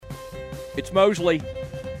It's Mosley.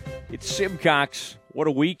 It's Simcox. What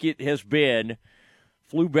a week it has been.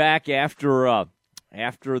 Flew back after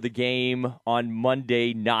the game on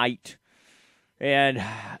Monday night, and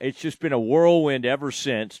it's just been a whirlwind ever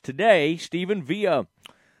since. Today, Stephen, via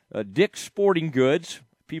Dick's Sporting Goods,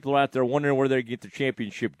 people out there wondering where they get the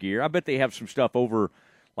championship gear. I bet they have some stuff over,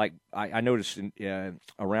 like I noticed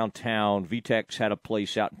around town. VTEX had a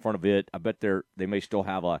place out in front of it. I bet they may still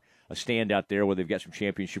have a stand out there where they've got some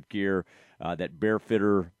championship gear. That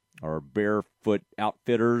Barefitter or Barefoot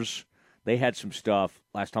Outfitters, they had some stuff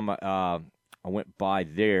last time I went by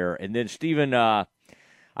there. And then, Stephen, I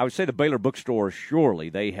would say the Baylor bookstore, surely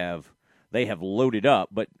they have loaded up.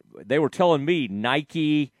 But they were telling me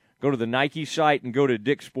Nike, go to the Nike site and go to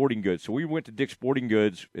Dick's Sporting Goods. So we went to Dick's Sporting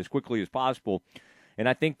Goods as quickly as possible. And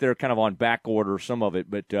I think they're kind of on back order, some of it.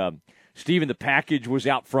 But, Stephen, the package was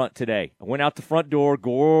out front today. I went out the front door,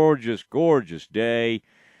 gorgeous, gorgeous day.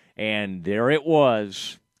 And there it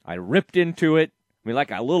was. I ripped into it. I mean,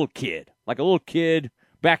 like a little kid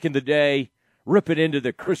back in the day, ripping into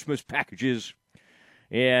the Christmas packages.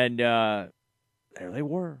 And there they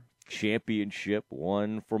were. Championship,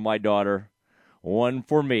 one for my daughter, one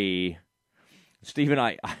for me. Stephen,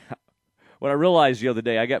 what I realized the other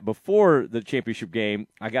day, I got before the championship game,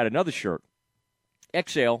 I got another shirt,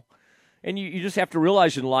 XL. And you just have to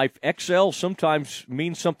realize in life, XL sometimes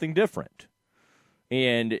means something different.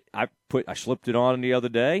 And I slipped it on the other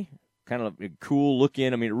day, kind of cool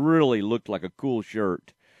looking. I mean, it really looked like a cool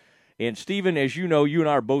shirt. And, Stephen, as you know, you and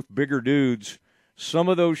I are both bigger dudes. Some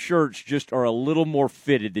of those shirts just are a little more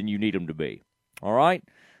fitted than you need them to be. All right?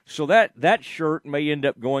 So that shirt may end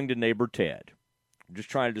up going to neighbor Ted. I'm just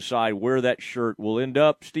trying to decide where that shirt will end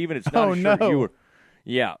up. Stephen, it's not a shirt you were.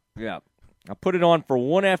 Yeah. I put it on for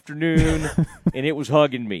one afternoon, and it was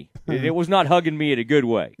hugging me. It was not hugging me in a good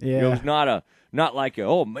way. Yeah. It was not like,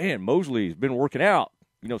 oh, man, Mosley's been working out.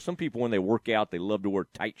 You know, some people, when they work out, they love to wear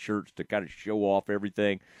tight shirts to kind of show off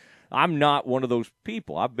everything. I'm not one of those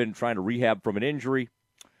people. I've been trying to rehab from an injury,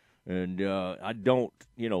 and I don't,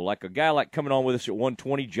 like a guy like coming on with us at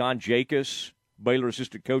 120, John Jacobs, Baylor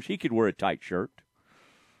assistant coach, he could wear a tight shirt.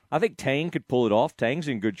 I think Tang could pull it off. Tang's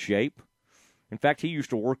in good shape. In fact, he used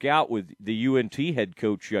to work out with the UNT head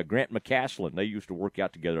coach, Grant McCaslin. They used to work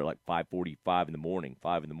out together at like 5:45 in the morning,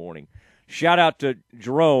 5 in the morning. Shout out to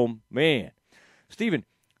Jerome. Man, Stephen,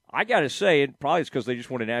 I got to say, and probably it's because they just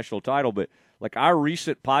won a national title, but like our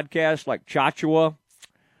recent podcast, like Chachua,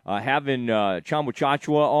 having Chamu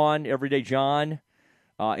Chachua on, Everyday John,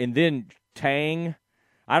 and then Tang.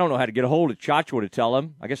 I don't know how to get a hold of Chachua to tell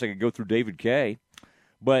him. I guess I could go through David Kay.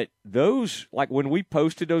 But those, like when we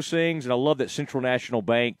posted those things, and I love that Central National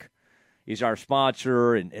Bank is our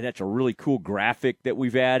sponsor, and that's a really cool graphic that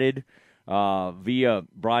we've added via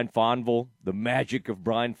Brian Fonville, the magic of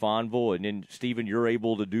Brian Fonville. And then, Stephen, you're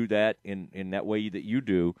able to do that in that way that you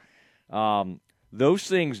do. Those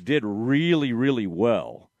things did really, really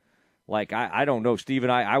well. Like, I don't know,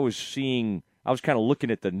 Stephen, I was kind of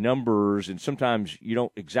looking at the numbers, and sometimes you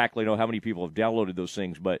don't exactly know how many people have downloaded those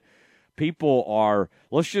things, but people are,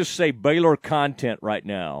 let's just say, Baylor content right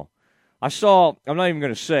now. I saw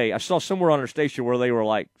somewhere on our station where they were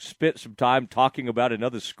like spent some time talking about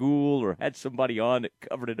another school or had somebody on that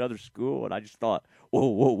covered another school, and I just thought,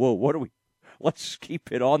 whoa, let's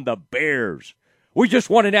keep it on the Bears. We just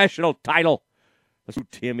won a national title. Let's do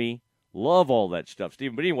Timmy. Love all that stuff,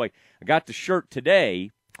 Stephen. But anyway, I got the shirt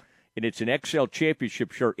today, and it's an XL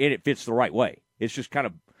championship shirt, and it fits the right way. It's just kind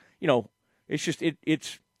of,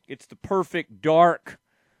 it's the perfect dark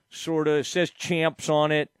sort of, it says champs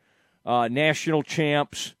on it, national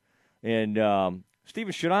champs. And,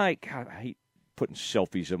 Stephen, I hate putting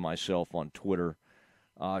selfies of myself on Twitter.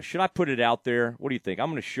 Should I put it out there? What do you think? I'm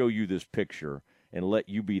going to show you this picture and let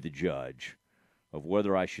you be the judge of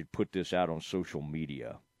whether I should put this out on social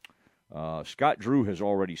media. Scott Drew has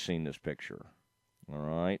already seen this picture. All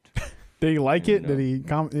right. Did he like it? Did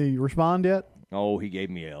he respond yet? Oh, he gave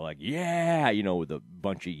me with a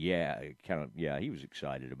bunch of he was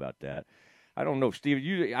excited about that. I don't know,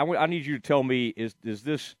 Steve. I need you to tell me, is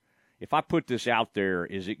this, if I put this out there,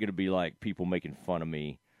 is it going to be like people making fun of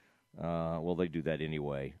me? Well, they do that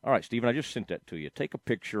anyway. All right, Stephen, I just sent that to you. Take a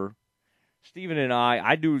picture. Stephen and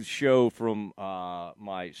I do a show from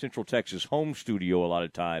my Central Texas home studio a lot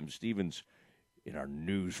of times. Stephen's in our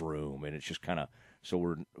newsroom, and it's just kind of,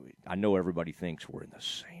 I know everybody thinks we're in the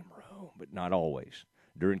same room, but not always.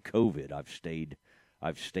 During COVID, I've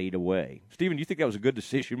stayed away. Stephen, do you think that was a good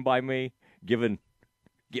decision by me, given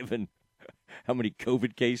how many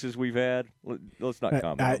COVID cases we've had? Let's not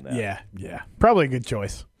comment on that. Yeah. Probably a good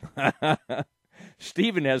choice.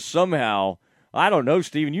 Stephen has somehow, I don't know,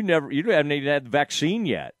 Stephen. You haven't even had the vaccine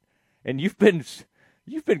yet, and you've been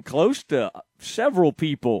close to several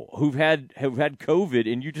people who've had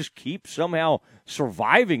COVID, and you just keep somehow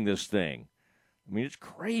surviving this thing. I mean, it's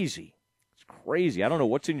crazy. It's crazy. I don't know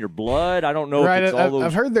what's in your blood. I don't know if it's all those.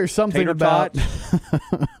 I've heard there's something about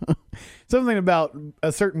something about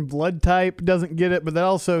a certain blood type doesn't get it, but that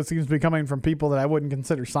also seems to be coming from people that I wouldn't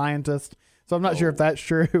consider scientists. So I'm not sure if that's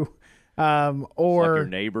true. Or like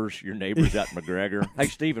your neighbors out in McGregor. Hey,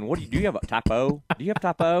 Stephen, do you have a type O? Do you have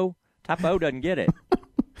type O? Type O doesn't get it.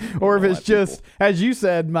 Or if it's just, as you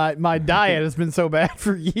said, my diet has been so bad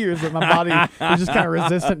for years that my body is just kind of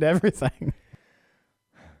resistant to everything.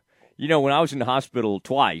 You know, when I was in the hospital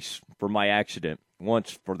twice for my accident,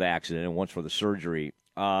 once for the accident and once for the surgery,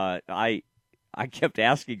 I kept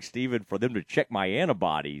asking Stephen for them to check my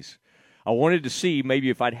antibodies. I wanted to see maybe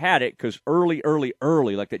if I'd had it, because early,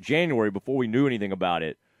 like that January, before we knew anything about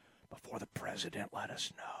it, before the president let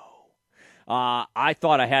us know, I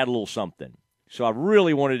thought I had a little something. So I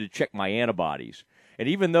really wanted to check my antibodies. And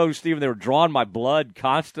even though, Stephen, they were drawing my blood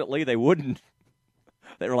constantly, they wouldn't.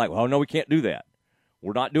 They were like, well, no, we can't do that.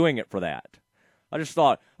 We're not doing it for that. I just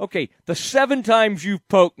thought, okay, the 7 times you've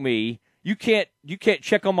poked me, you can't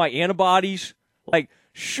check on my antibodies? Like,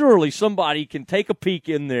 surely somebody can take a peek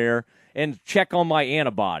in there and check on my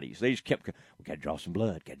antibodies. They just kept, we got to draw some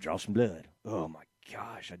blood, Oh, my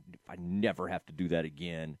gosh, I never have to do that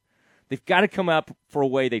again. They've got to come up for a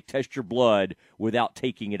way they test your blood without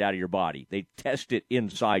taking it out of your body. They test it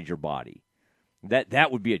inside your body.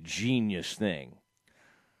 That would be a genius thing.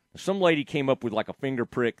 Some lady came up with like a finger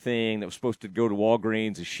prick thing that was supposed to go to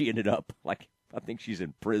Walgreens, and she ended up, like, I think she's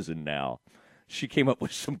in prison now. She came up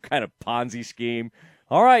with some kind of Ponzi scheme.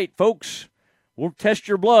 All right, folks, we'll test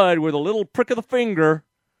your blood with a little prick of the finger.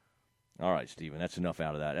 All right, Stephen, that's enough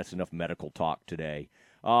out of that. That's enough medical talk today.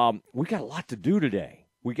 We got a lot to do today.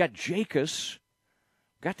 We got Jacobs.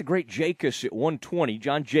 Got the great Jacobs at 1:20.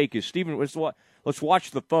 John Jacobs. Stephen, let's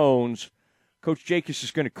watch the phones. Coach Jacobs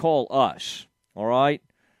is going to call us. All right?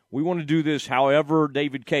 We want to do this however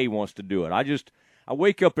David K. wants to do it. I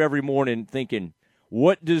wake up every morning thinking,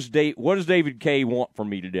 what does David K. want from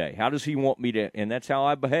me today? How does he want me to? And that's how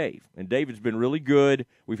I behave. And David's been really good.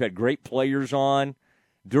 We've had great players on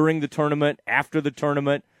during the tournament, after the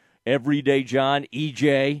tournament, every day, John,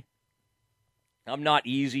 EJ. I am not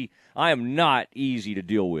easy to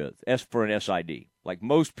deal with, as for an SID. Like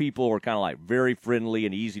most people are kind of like very friendly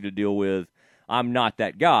and easy to deal with. I'm not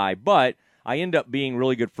that guy, but I end up being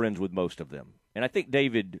really good friends with most of them. And I think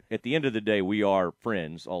David, at the end of the day, we are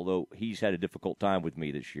friends, although he's had a difficult time with me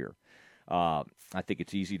this year. I think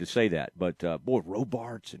it's easy to say that. But, boy,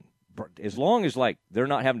 Robarts, and as long as, like, they're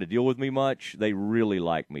not having to deal with me much, they really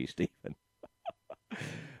like me, Stephen.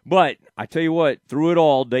 But I tell you what, through it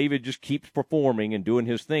all, David just keeps performing and doing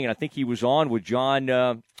his thing. And I think he was on with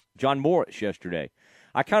John Morris yesterday.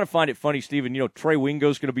 I kind of find it funny, Stephen, Trey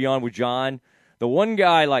Wingo's going to be on with John. The one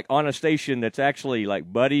guy, like, on a station that's actually,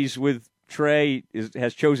 like, buddies with Trey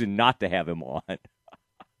has chosen not to have him on.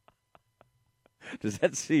 Does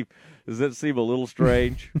that seem a little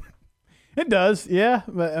strange? It does, yeah.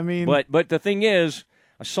 But I mean, but the thing is,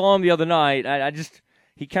 I saw him the other night.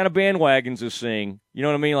 He kind of bandwagons this thing. You know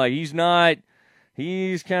what I mean? Like he's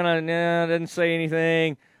kind of doesn't say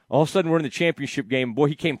anything. All of a sudden, we're in the championship game. Boy,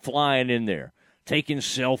 he came flying in there, taking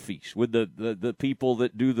selfies with the people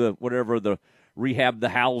that do the rehab the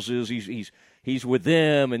houses. He's with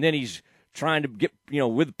them, and then he's trying to get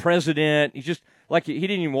with the president. He's just like he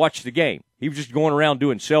didn't even watch the game. He was just going around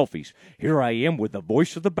doing selfies. Here I am with the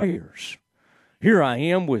voice of the Bears. Here I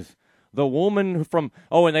am with the woman from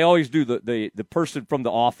and they always do the person from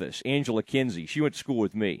The Office, Angela Kinsey. She went to school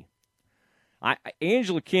with me.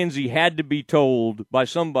 Angela Kinsey had to be told by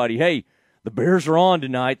somebody, hey, the Bears are on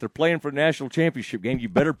tonight. They're playing for the national championship game. You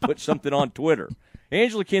better put something on Twitter.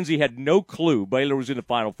 Angela Kinsey had no clue Baylor was in the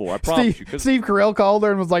Final Four. I promise you. Steve Carell called her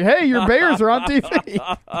and was like, hey, your Bears are on TV.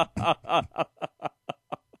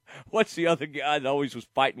 What's the other guy that always was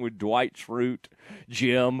fighting with Dwight Schrute?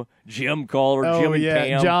 Jim called her. Jim and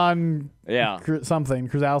Cam. John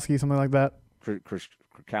Krasowski, something like that.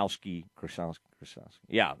 Krasowski.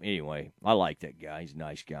 Yeah, anyway, I like that guy. He's a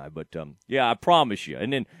nice guy. But, I promise you.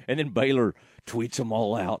 And then Baylor tweets them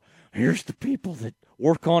all out. Here's the people that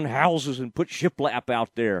work on houses and put shiplap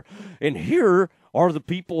out there. And here are the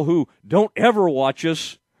people who don't ever watch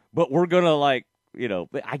us, but we're going to,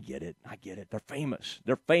 I get it.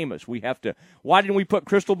 They're famous. We have to. Why didn't we put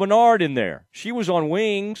Crystal Bernard in there? She was on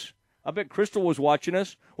Wings. I bet Crystal was watching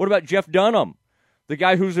us. What about Jeff Dunham, the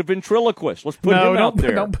guy who's a ventriloquist? Let's put him out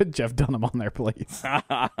there. Don't put Jeff Dunham on there, please.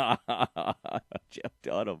 Jeff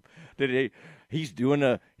Dunham.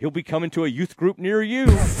 He'll be coming to a youth group near you.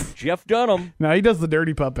 Jeff Dunham. No, he does the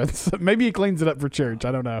dirty puppets. Maybe he cleans it up for church.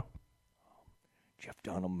 I don't know. Jeff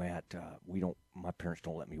Dunham, Matt. My parents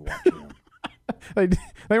don't let me watch him.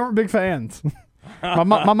 They weren't big fans. My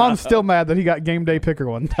mom's still mad that he got game day picker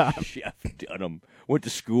one time. Jeff Dunham went to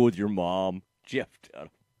school with your mom. Jeff Dunham.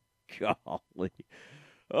 Golly.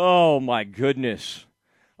 Oh, my goodness.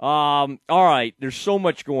 All right, there's so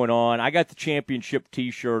much going on. I got the championship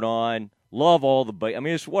T-shirt on. Love all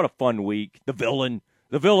the what a fun week. The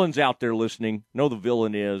villain's out there listening. Know the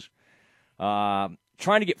villain is. Trying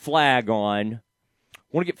to get Flag on.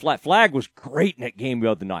 Want to get Flag. Flag was great in that game the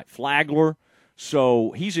other night. Flagler.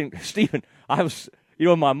 So he's in. Stephen, I was,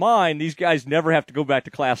 in my mind, these guys never have to go back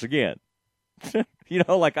to class again.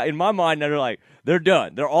 Like in my mind, they're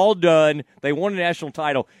done. They're all done. They won a national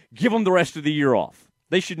title. Give them the rest of the year off.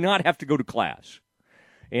 They should not have to go to class.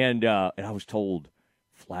 And I was told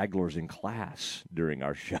Flagler's in class during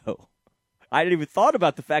our show. I hadn't even thought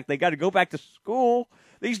about the fact they got to go back to school.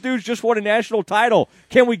 These dudes just won a national title.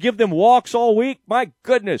 Can we give them walks all week? My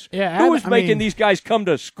goodness. Yeah, who is making these guys come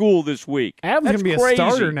to school this week? Adam's going to be a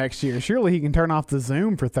starter next year. Surely he can turn off the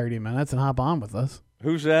Zoom for 30 minutes and hop on with us.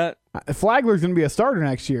 Who's that? Flagler's going to be a starter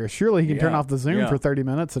next year. Surely he can turn off the Zoom for 30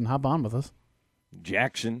 minutes and hop on with us.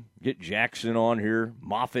 Jackson. Get Jackson on here.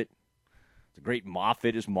 Moffitt. The great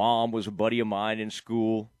Moffitt. His mom was a buddy of mine in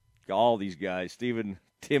school. All these guys. Stephen,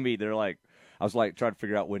 Timmy, I was trying to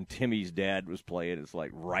figure out when Timmy's dad was playing. It's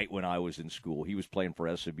right when I was in school. He was playing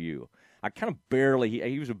for SMU. I kind of barely,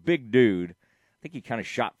 he was a big dude. I think he kind of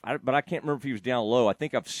shot, but I can't remember if he was down low. I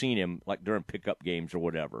think I've seen him during pickup games or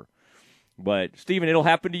whatever. But, Stephen, it'll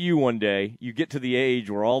happen to you one day. You get to the age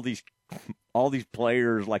where all these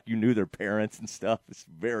players, you knew their parents and stuff. It's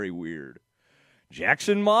very weird.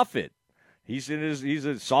 Jackson Moffitt. He's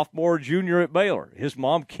a sophomore, junior at Baylor. His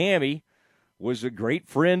mom, Cammie, was a great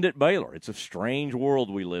friend at Baylor. It's a strange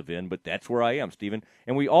world we live in, but that's where I am, Stephen.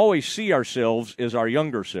 And we always see ourselves as our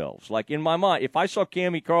younger selves. In my mind, if I saw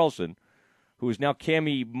Cammie Carlson, who is now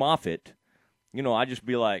Cammie Moffitt, I'd just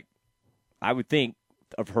be I would think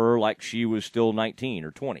of her like she was still 19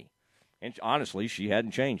 or 20. And honestly, she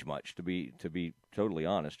hadn't changed much, to be totally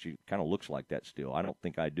honest. She kind of looks like that still. I don't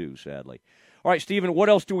think I do, sadly. All right, Stephen, what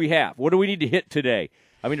else do we have? What do we need to hit today?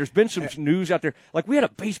 There's been some news out there. We had a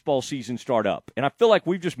baseball season start up, and I feel like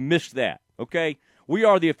we've just missed that, okay? We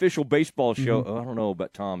are the official baseball show. Mm-hmm. I don't know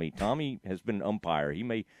about Tommy. Tommy has been an umpire. He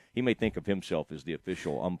may think of himself as the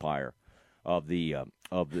official umpire of the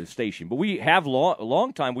station. But we have a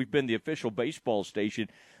long time we've been the official baseball station.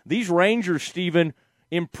 These Rangers, Stephen,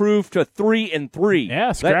 improved to 3-3.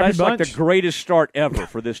 Yeah, scrappy that's bunch. the greatest start ever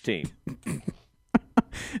for this team.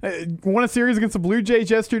 Won a series against the Blue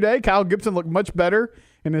Jays yesterday. Kyle Gibson looked much better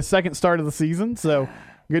in his second start of the season, so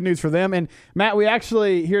good news for them. And, Matt, we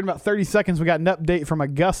actually, here in about 30 seconds, we got an update from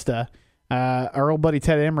Augusta. Our old buddy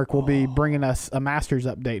Ted Emmerich will be bringing us a Master's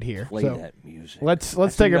update here. Play that music.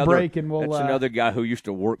 Let's take a break, and we'll... That's another guy who used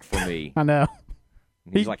to work for me. I know.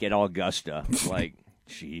 He's at Augusta.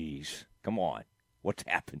 Jeez, come on. What's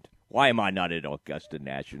happened? Why am I not at Augusta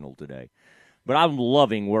National today? But I'm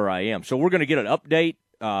loving where I am. So we're going to get an update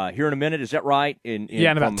here in a minute. Is that right? In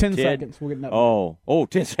about 10 seconds. We'll get an update.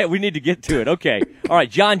 10 seconds. We need to get to it. Okay. All right.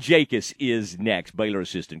 John Jacobs is next, Baylor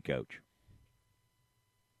assistant coach.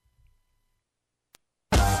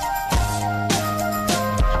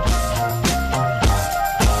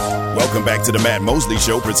 Welcome back to the Matt Mosley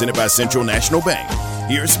Show, presented by Central National Bank.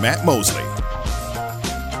 Here's Matt Mosley.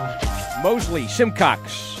 Mosley,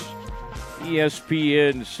 Simcox,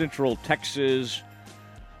 ESPN, Central Texas.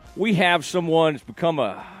 We have someone who's become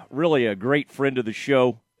really a great friend of the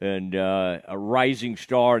show and a rising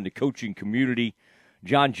star in the coaching community.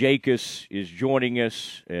 John Jacobs is joining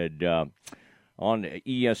us on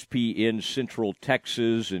ESPN Central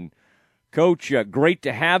Texas. And, Coach, great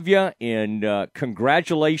to have you, and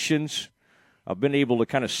congratulations. I've been able to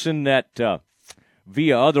kind of send that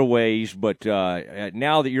via other ways, but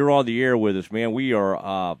now that you're on the air with us, man,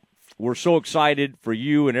 we're so excited for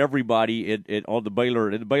you and everybody on the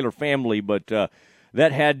Baylor family. But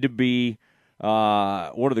that had to be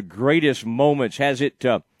one of the greatest moments. Has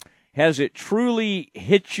it truly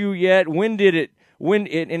hit you yet? And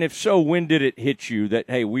if so, when did it hit you that,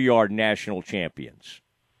 hey, we are national champions?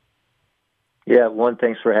 Yeah, one,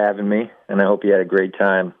 thanks for having me, and I hope you had a great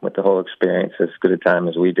time with the whole experience, as good a time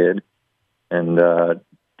as we did. And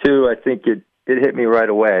two, I think it hit me right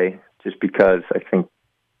away, just because I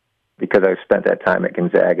spent that time at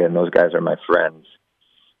Gonzaga, and those guys are my friends.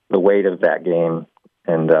 The weight of that game,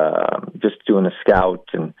 and just doing the scout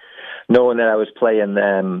and knowing that I was playing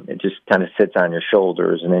them, it just kind of sits on your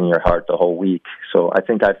shoulders and in your heart the whole week. So I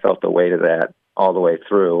think I felt the weight of that all the way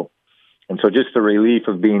through. And so just the relief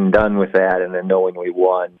of being done with that and then knowing we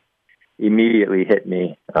won immediately hit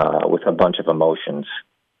me with a bunch of emotions.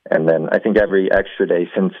 And then I think every extra day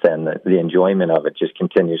since then, the enjoyment of it just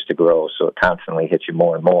continues to grow. So it constantly hits you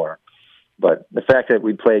more and more. But the fact that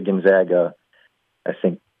we played Gonzaga, I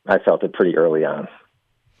think I felt it pretty early on.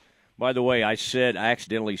 By the way, I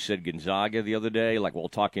accidentally said Gonzaga the other day, like while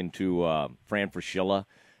talking to Fran Fraschilla,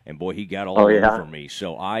 and boy, he got all over me.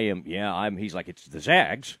 So he's like, it's the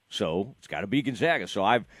Zags, so it's got to be Gonzaga. So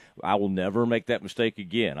I will never make that mistake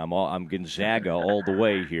again. I'm Gonzaga all the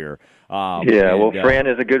way here. Fran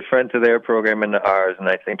is a good friend to their program and to ours, and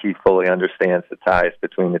I think he fully understands the ties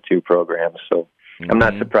between the two programs. So I'm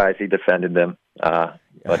not surprised he defended them.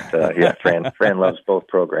 Fran loves both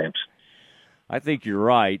programs. I think you're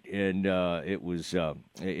right, and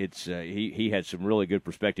he had some really good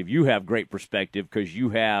perspective. You have great perspective because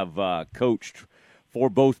you have coached for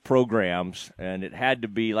both programs, and it had to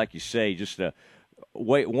be, like you say, just a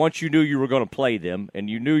wait. Once you knew you were going to play them, and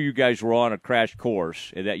you knew you guys were on a crash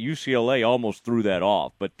course, and that UCLA almost threw that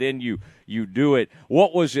off. But then you do it.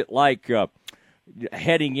 What was it like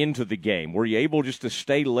heading into the game? Were you able just to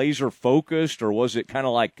stay laser focused, or was it kind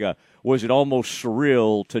of like was it almost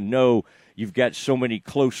surreal to know you've got so many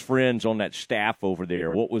close friends on that staff over there?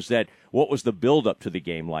 What was that? What was the build up to the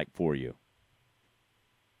game like for you?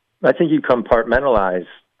 I think you compartmentalize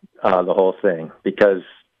the whole thing, because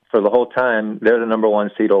for the whole time they're the number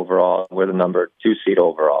 1 seed overall, we're the number 2 seed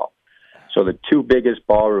overall. So the two biggest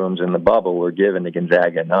ballrooms in the bubble were given to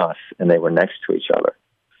Gonzaga and us, and they were next to each other.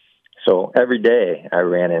 So every day I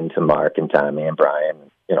ran into Mark and Tommy and Brian,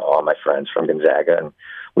 all my friends from Gonzaga, and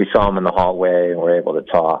we saw them in the hallway and were able to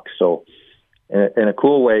talk. So in a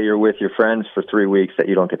cool way, you're with your friends for 3 weeks that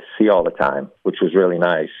you don't get to see all the time, which was really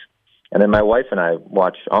nice. And then my wife and I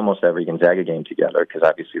watch almost every Gonzaga game together because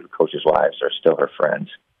obviously the coaches' wives are still her friends.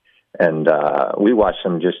 And we watch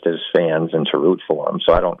them just as fans and to root for them.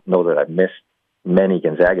 So I don't know that I've missed many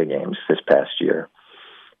Gonzaga games this past year.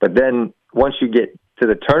 But then once you get to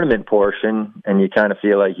the tournament portion and you kind of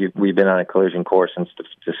feel like we've been on a collision course since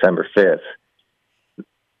December 5th,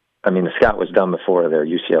 I mean, the scout was done before their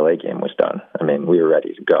UCLA game was done. I mean, we were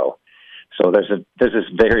ready to go. So there's this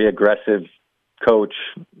very aggressive coach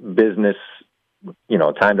business,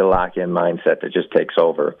 time to lock in mindset that just takes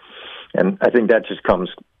over. And I think that just comes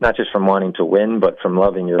not just from wanting to win, but from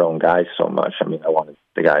loving your own guys so much. I mean, I wanted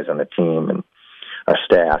the guys on the team and our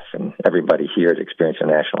staff and everybody here to experience a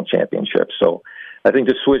national championship. So I think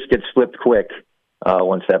the switch gets flipped quick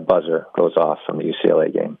once that buzzer goes off from the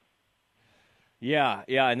UCLA game. Yeah,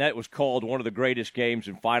 and that was called one of the greatest games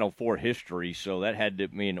in Final Four history, so that had to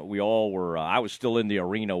mean we all were I was still in the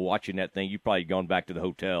arena watching that thing. You've probably gone back to the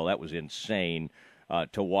hotel. That was insane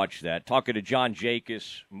to watch that. Talking to John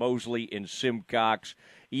Jacobs, Mosley and Simcox,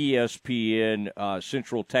 ESPN,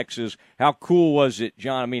 Central Texas. How cool was it,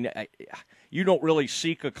 John? I mean, you don't really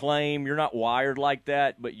seek acclaim. You're not wired like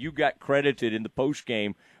that, but you got credited in the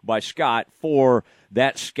postgame by Scott for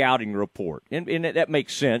that scouting report. And that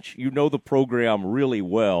makes sense. You know the program really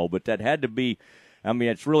well, but that had to be, I mean,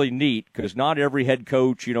 it's really neat because not every head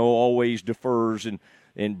coach, always defers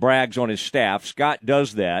and brags on his staff. Scott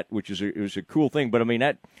does that, which is a cool thing. But, I mean,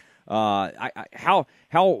 that how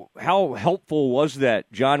helpful was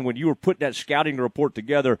that, John, when you were putting that scouting report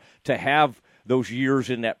together to have those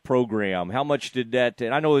years in that program? How much did that,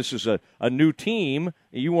 and I know this is a new team,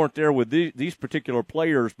 you weren't there with these particular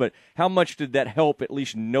players, but how much did that help at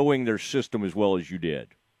least knowing their system as well as you did?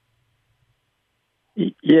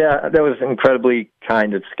 Yeah, that was incredibly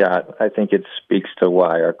kind of Scott. I think it speaks to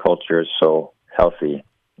why our culture is so healthy.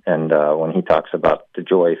 And when he talks about the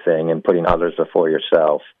joy thing and putting others before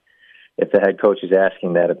yourself, if the head coach is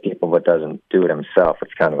asking that of people but doesn't do it himself,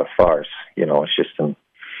 it's kind of a farce. It's just an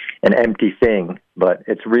empty thing, but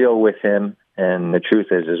it's real with him. And the truth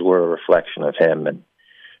is we're a reflection of him. And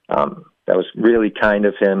that was really kind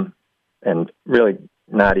of him and really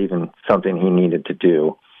not even something he needed to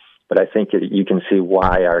do. But I think you can see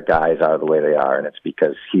why our guys are the way they are, and it's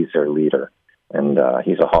because he's their leader. And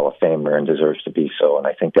he's a Hall of Famer and deserves to be so. And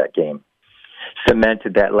I think that game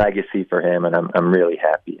cemented that legacy for him, and I'm really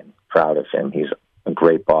happy and proud of him. He's a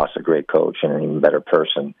great boss, a great coach, and an even better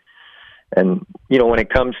person. And, when it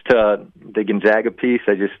comes to the Gonzaga piece,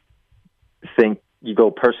 I just think you go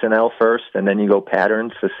personnel first and then you go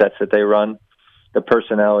patterns, the sets that they run. The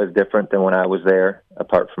personnel is different than when I was there,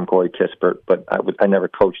 apart from Corey Kispert, but I never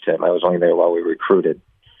coached him. I was only there while we recruited.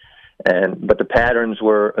 But the patterns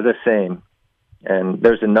were the same. And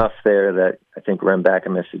there's enough there that I think Rem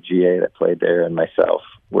Backamus, the GA that played there, and myself,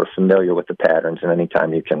 we're familiar with the patterns. And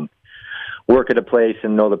anytime you can work at a place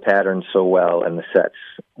and know the patterns so well and the sets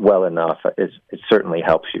well enough, it certainly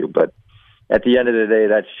helps you. But at the end of the day,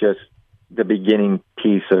 that's just the beginning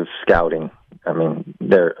piece of scouting. I mean,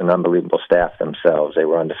 they're an unbelievable staff themselves. They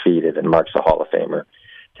were undefeated, and Mark's a Hall of Famer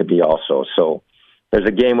to be also. So there's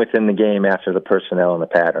a game within the game after the personnel and the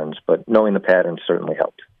patterns, but knowing the patterns certainly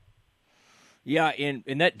helped. Yeah,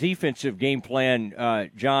 in that defensive game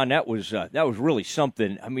plan, John, that was really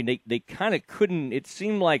something. I mean, they kind of couldn't. It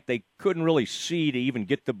seemed like they couldn't really see to even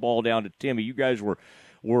get the ball down to Timmy. You guys were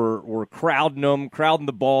crowding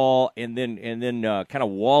the ball, and then kind of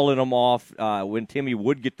walling them off when Timmy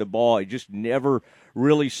would get the ball. It just never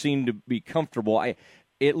really seemed to be comfortable.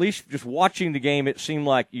 At least just watching the game, it seemed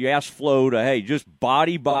like you asked Flo to, hey, just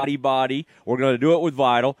body. We're going to do it with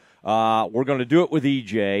Vital. We're going to do it with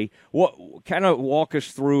EJ. What kind of walk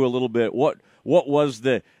us through a little bit? What was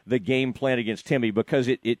the game plan against Timmy? Because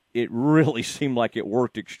it really seemed like it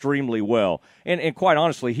worked extremely well. And quite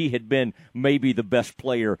honestly, he had been maybe the best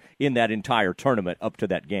player in that entire tournament up to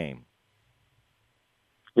that game.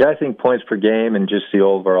 Yeah, I think points per game and just the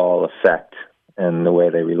overall effect and the way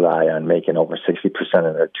they rely on making over 60%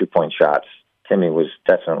 of their two-point shots. Timmy was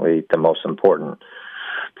definitely the most important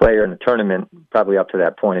player in the tournament, probably up to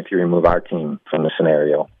that point if you remove our team from the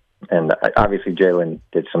scenario. And obviously Jalen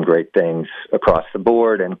did some great things across the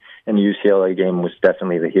board, and the UCLA game was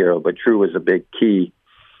definitely the hero, but Drew was a big key.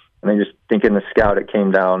 And I just think in the scout it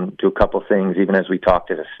came down to a couple things, even as we talked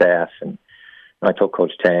to the staff. And I told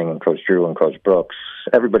Coach Tang and Coach Drew and Coach Brooks,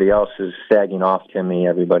 everybody else is sagging off Timmy.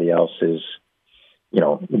 Everybody else is,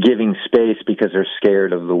 giving space because they're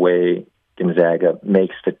scared of the way Gonzaga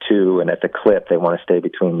makes the two, and at the clip, they want to stay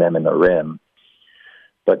between them and the rim.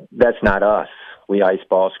 But that's not us. We ice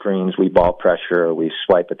ball screens, we ball pressure, we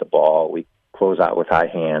swipe at the ball, we close out with high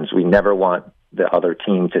hands. We never want the other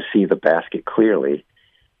team to see the basket clearly.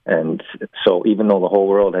 And so even though the whole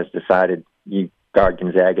world has decided you guard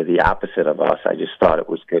Gonzaga the opposite of us, I just thought it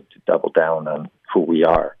was good to double down on who we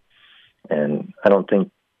are. And I don't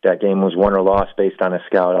think that game was won or lost based on a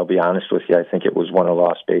scout. I'll be honest with you. I think it was won or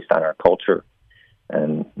lost based on our culture.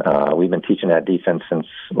 And we've been teaching that defense since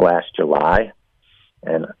last July.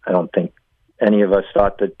 And I don't think any of us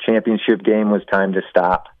thought the championship game was time to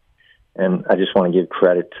stop. And I just want to give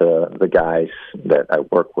credit to the guys that I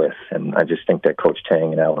work with. And I just think that Coach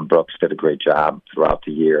Tang and Alan Brooks did a great job throughout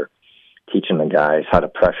the year teaching the guys how to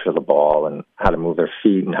pressure the ball and how to move their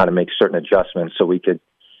feet and how to make certain adjustments so we could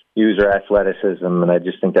use our athleticism. And I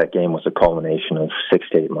just think that game was a culmination of 6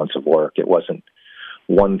 to 8 months of work. It wasn't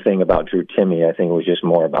one thing about Drew Timme. I think it was just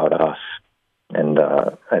more about us. And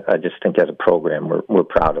I just think as a program, we're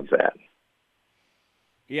proud of that.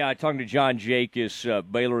 Yeah, talking to John Jacobs,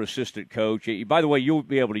 Baylor assistant coach. By the way, you'll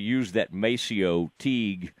be able to use that Maceo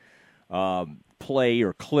Teague play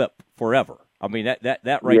or clip forever. I mean,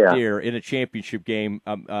 that right there in a championship game,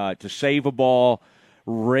 to save a ball,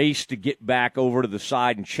 race to get back over to the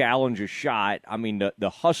side and challenge a shot. I mean, the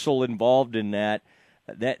hustle involved in that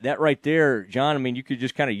right there, John, I mean, you could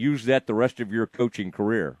just kind of use that the rest of your coaching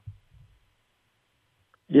career.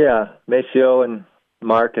 Yeah, Maceo and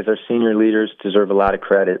Mark, as our senior leaders, deserve a lot of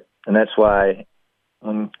credit. And that's why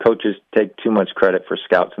when coaches take too much credit for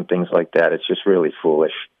scouts and things like that, it's just really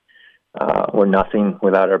foolish. We're nothing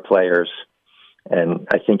without our players. And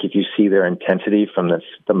I think if you see their intensity from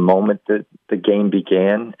the moment that the game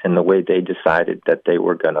began and the way they decided that they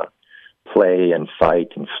were going to play and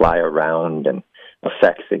fight and fly around and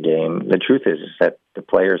affect the game, the truth is that the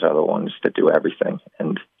players are the ones that do everything.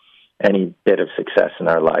 And any bit of success in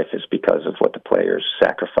our life is because of what the players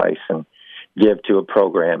sacrifice and give to a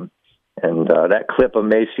program. And that clip of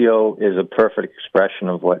Maceo is a perfect expression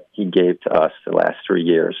of what he gave to us the last 3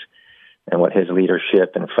 years and what his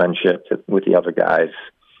leadership and friendship with the other guys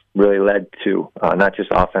really led to, not just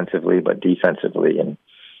offensively, but defensively. And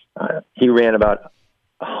he ran about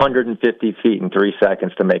 150 feet in 3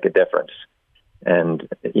 seconds to make a difference. And,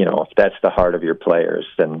 if that's the heart of your players,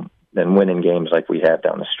 then winning games like we have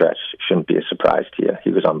down the stretch shouldn't be a surprise to you.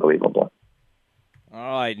 He was unbelievable.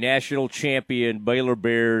 All right, national champion Baylor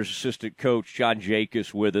Bears assistant coach John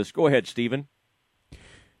Jacobs with us. Go ahead, Stephen.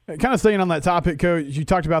 Kind of staying on that topic, Coach, you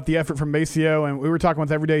talked about the effort from Maceo, and we were talking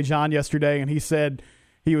with Everyday John yesterday, and he said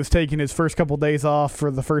he was taking his first couple days off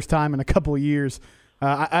for the first time in a couple of years.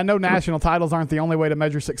 I know national titles aren't the only way to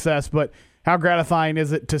measure success, but how gratifying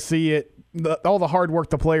is it to see all the hard work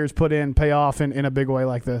the players put in pay off in a big way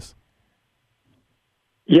like this?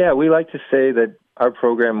 Yeah, we like to say that our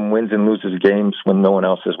program wins and loses games when no one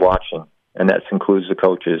else is watching, and that includes the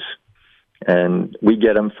coaches. And we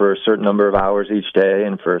get them for a certain number of hours each day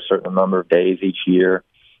and for a certain number of days each year.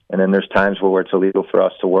 And then there's times where it's illegal for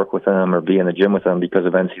us to work with them or be in the gym with them because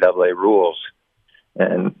of NCAA rules.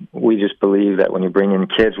 And we just believe that when you bring in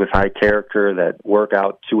kids with high character that work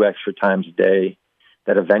out 2 extra times a day,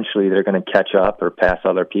 that eventually they're going to catch up or pass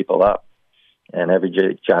other people up. And every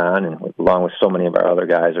day, John, and along with so many of our other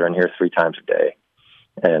guys, are in here 3 times a day.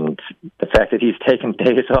 And the fact that he's taken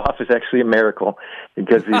days off is actually a miracle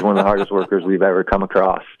because he's one of the hardest workers we've ever come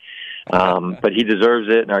across. But he deserves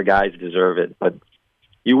it, and our guys deserve it. But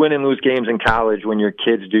you win and lose games in college when your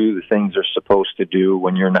kids do the things they're supposed to do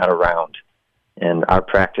when you're not around. And our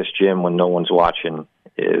practice gym, when no one's watching,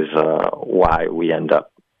 is why we end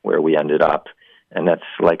up where we ended up. And that's,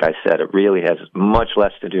 like I said, it really has much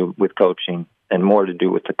less to do with coaching and more to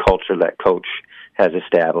do with the culture that coach has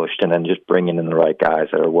established, and then just bringing in the right guys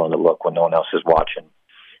that are willing to look when no one else is watching.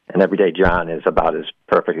 And everyday John is about as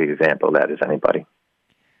perfect an example of that as anybody.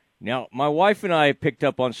 Now, my wife and I picked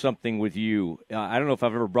up on something with you. I don't know if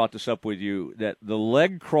I've ever brought this up with you, that the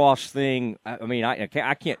leg cross thing, I mean, I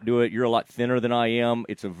can't do it. You're a lot thinner than I am.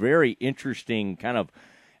 It's a very interesting kind of,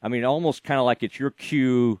 I mean, almost kind of like it's your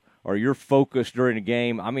cue or your focus during the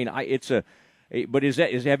game. I mean, but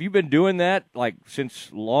have you been doing that like since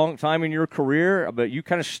long time in your career? But you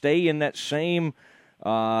kind of stay in that same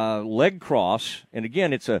leg cross, and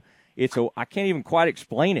again, it's a I can't even quite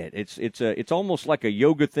explain it. It's almost like a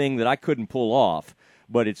yoga thing that I couldn't pull off,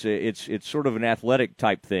 but it's sort of an athletic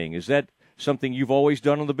type thing. Is that something you've always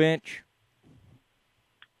done on the bench?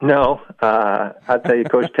 No, I'll tell you,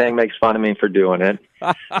 Coach Tang makes fun of me for doing it.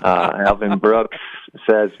 Alvin Brooks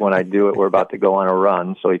says when I do it, we're about to go on a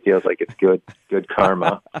run, so he feels like it's good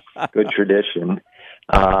karma, good tradition.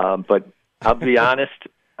 But I'll be honest,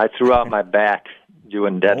 I threw out my back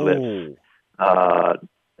doing deadlifts. I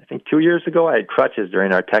think 2 years ago, I had crutches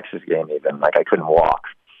during our Texas game even, like I couldn't walk.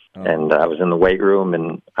 And I was in the weight room,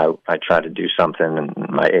 and I tried to do something, and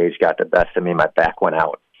my age got the best of me. My back went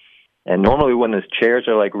out. And normally when the chairs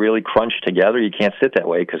are like really crunched together, you can't sit that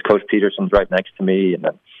way because Coach Peterson's right next to me and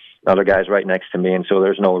the other guy's right next to me, and so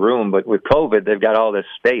there's no room. But with COVID, they've got all this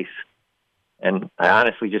space. And I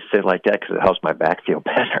honestly just sit like that because it helps my back feel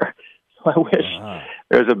better. So I wish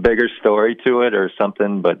there's a bigger story to it or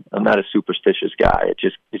something, but I'm not a superstitious guy. It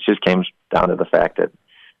just came down to the fact that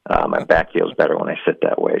my back feels better when I sit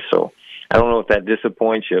that way. So I don't know if that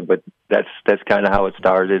disappoints you, but that's kind of how it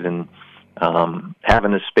started. And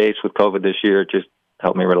having the space with COVID this year just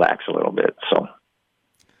helped me relax a little bit. So,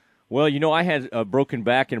 well, you know, I had a broken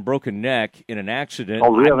back and a broken neck in an accident.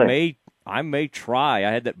 Oh, really? I may try.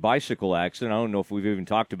 I had that bicycle accident. I don't know if we've even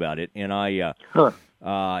talked about it, and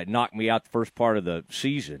it knocked me out the first part of the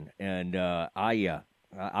season. And I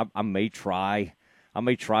may try. I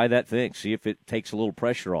may try that thing, see if it takes a little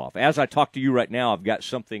pressure off. As I talk to you right now, I've got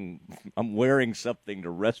something, I'm wearing something to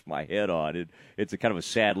rest my head on. It's a kind of a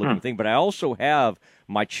sad-looking thing, but I also have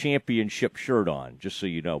my championship shirt on, just so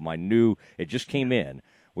you know. It just came in,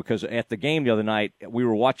 because at the game the other night, we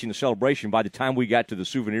were watching the celebration. By the time we got to the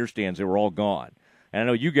souvenir stands, they were all gone. And I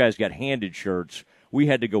know you guys got handed shirts. We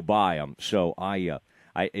had to go buy them. So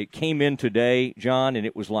it came in today, John, and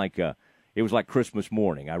it was like Christmas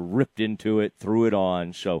morning. I ripped into it, threw it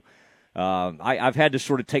on. So I've had to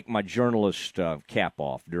sort of take my journalist cap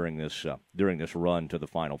off during this run to the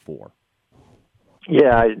Final Four.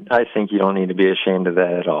 Yeah, I think you don't need to be ashamed of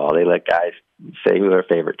that at all. They let guys say who their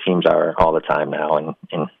favorite teams are all the time now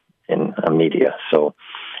in media. So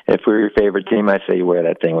if we're your favorite team, I say you wear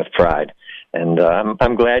that thing with pride. And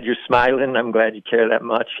I'm glad you're smiling. I'm glad you care that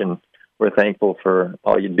much, and we're thankful for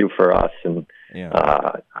all you do for us. And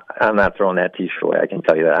I'm not throwing that T-shirt away, I can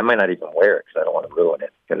tell you that. I might not even wear it because I don't want to ruin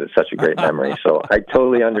it because it's such a great memory. So I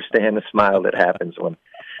totally understand the smile that happens when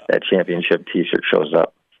that championship T-shirt shows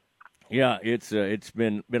up. Yeah, it's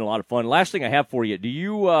been a lot of fun. Last thing I have for you, do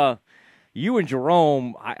you and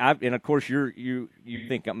Jerome, and of course you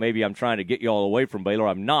think maybe I'm trying to get you all away from Baylor.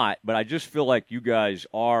 I'm not, but I just feel like you guys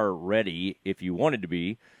are ready, if you wanted to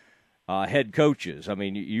be, head coaches. I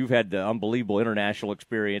mean, you've had the unbelievable international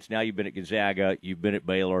experience. Now you've been at Gonzaga. You've been at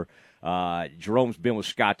Baylor. Jerome's been with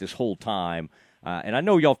Scott this whole time. And I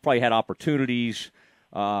know y'all have probably had opportunities.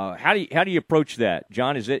 How do you approach that,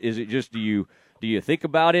 John? Is it just do you think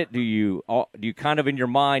about it? Do you kind of in your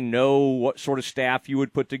mind know what sort of staff you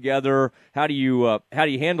would put together? How do you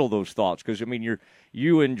handle those thoughts? Because I mean,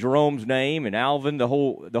 you and Jerome's name and Alvin, the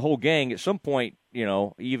whole gang. At some point, you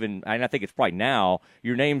know, even, and I think it's probably now,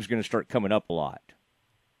 your name's going to start coming up a lot.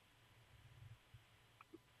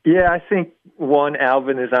 Yeah, I think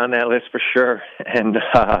Alvin is on that list for sure, and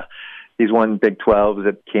he's won Big 12s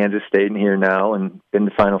at Kansas State and here now, and been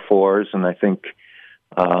to Final Fours. And I think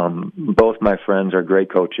both my friends are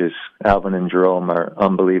great coaches. Alvin and Jerome are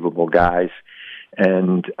unbelievable guys.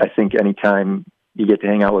 And I think anytime you get to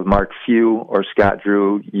hang out with Mark Few or Scott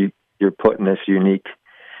Drew, you're put in this unique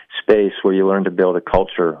space where you learn to build a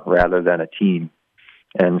culture rather than a team.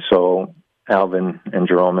 And so Alvin and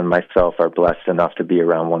Jerome and myself are blessed enough to be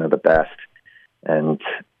around one of the best. And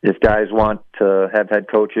if guys want to have head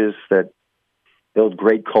coaches that build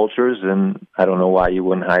great cultures, then I don't know why you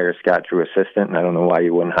wouldn't hire a Scott Drew assistant, and I don't know why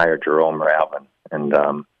you wouldn't hire Jerome or Alvin. And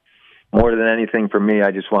more than anything for me,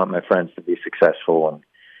 I just want my friends to be successful. And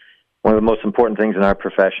one of the most important things in our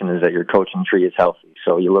profession is that your coaching tree is healthy.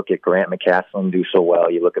 So you look at Grant McCaslin do so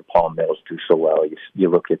well. You look at Paul Mills do so well. You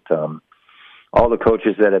look at all the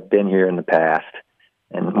coaches that have been here in the past,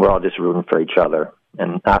 and we're all just rooting for each other.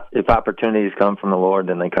 And if opportunities come from the Lord,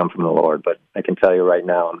 then they come from the Lord. But I can tell you right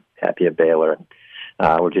now, I'm happy at Baylor.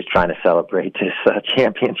 We're just trying to celebrate this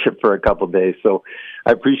championship for a couple of days. So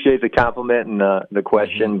I appreciate the compliment and the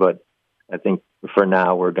question, but I think for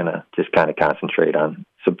now we're going to just kind of concentrate on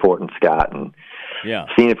supporting Scott and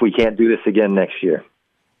seeing if we can't do this again next year.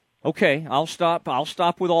 Okay, I'll stop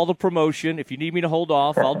with all the promotion. If you need me to hold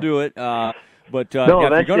off, I'll do it. But no,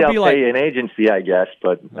 if you're eventually I'll pay an agency, I guess,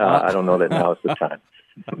 but I don't know that now is the time.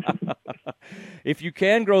 If you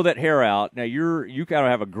can grow that hair out, now you kind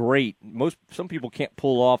of have a great. Some people can't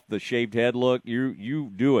pull off the shaved head look.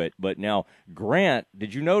 You do it, but now Grant,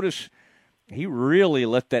 did you notice he really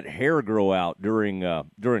let that hair grow out during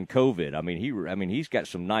COVID? I mean he's got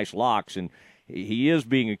some nice locks, and he is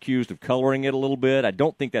being accused of coloring it a little bit. I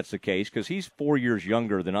don't think that's the case because he's 4 years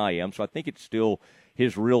younger than I am, so I think it's still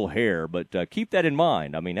his real hair. But keep that in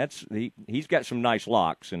mind. I mean, he's got some nice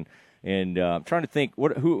locks, and I'm trying to think.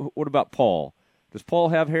 What about Paul? Does Paul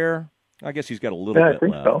have hair? I guess he's got a little bit I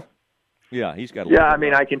think left. so. Yeah, he's got a little bit I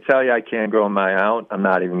mean, left. I can tell you I can't grow mine out. I'm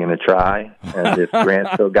not even going to try. And if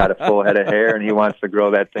Grant's still got a full head of hair and he wants to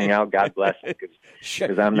grow that thing out, God bless him,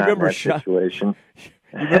 because I'm not in that situation.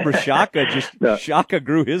 You remember Shaka Shaka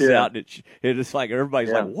grew his out, and it's like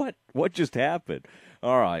everybody's like, what just happened?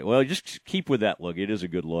 All right, well, just keep with that look. It is a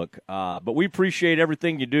good look. But we appreciate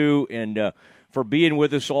everything you do and for being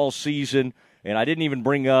with us all season. And I didn't even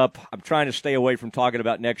bring up, I'm trying to stay away from talking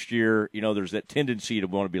about next year. You know, there's that tendency to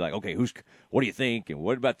want to be like, okay, what do you think? And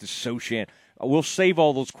what about this Sochan? We'll save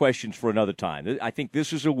all those questions for another time. I think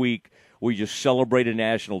this is a week we just celebrate a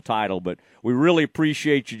national title. But we really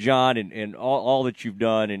appreciate you, John, and all that you've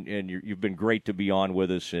done. And you've been great to be on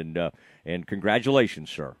with us. And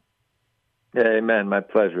congratulations, sir. Yeah, amen. My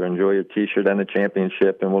pleasure. Enjoy your T-shirt and the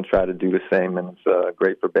championship, and we'll try to do the same. And it's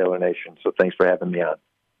great for Baylor Nation. So thanks for having me on.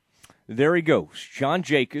 There he goes, John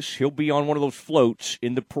Jacobs. He'll be on one of those floats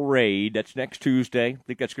in the parade. That's next Tuesday. I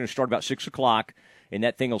think that's going to start about 6 o'clock. And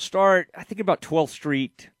that thing will start, I think, about 12th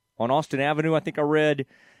Street on Austin Avenue, I think I read,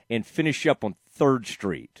 and finish up on 3rd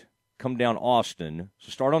Street. Come down Austin.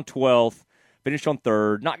 So start on 12th, finish on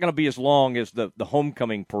 3rd. Not going to be as long as the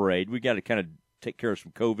homecoming parade. We got to kind of take care of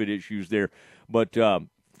some COVID issues there. But,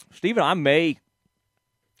 Stephen, I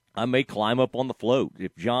may climb up on the float.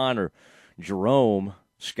 If John or Jerome,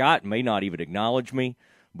 Scott may not even acknowledge me,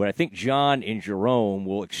 but I think John and Jerome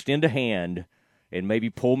will extend a hand and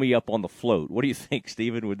maybe pull me up on the float. What do you think,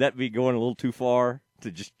 Stephen? Would that be going a little too far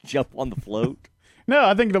to just jump on the float? No,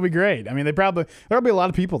 I think it'll be great. I mean, there'll be a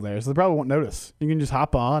lot of people there, so they probably won't notice. You can just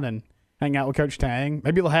hop on and hang out with Coach Tang.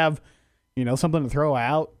 Maybe they'll have, something to throw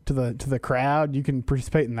out to the crowd. You can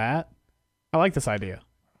participate in that. I like this idea.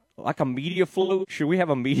 Like a media float? Should we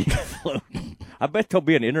have a media float? I bet there'll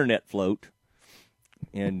be an internet float.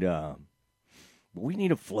 And we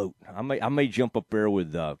need a float. I may jump up there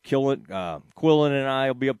with Quillen and I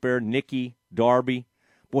will be up there. Nikki, Darby.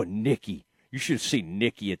 Boy, Nikki. You should have seen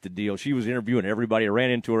Nikki at the deal. She was interviewing everybody. I ran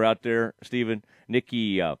into her out there, Stephen.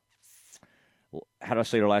 Nikki, how do I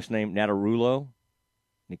say her last name? Natarulo?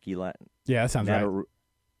 Nikki Latin. Yeah, that sounds right.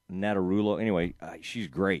 Natarulo. Anyway, she's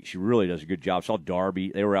great. She really does a good job. Saw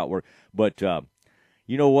Darby. They were out work. But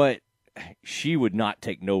you know what? She would not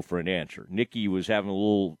take no for an answer. Nikki was having a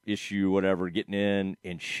little issue, whatever, getting in,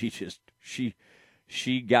 and she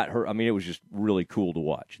got her. I mean, it was just really cool to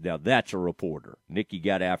watch. Now, that's a reporter. Nikki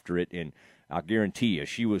got after it, and I'll guarantee you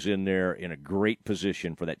she was in there in a great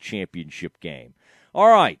position for that championship game. All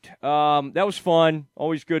right. That was fun.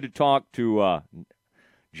 Always good to talk to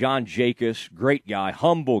John Jacobs. Great guy,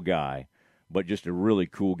 humble guy, but just a really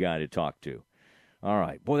cool guy to talk to. All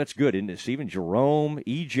right. Boy, that's good, isn't it? Stephen, Jerome,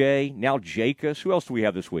 EJ, now Jacobs. Who else do we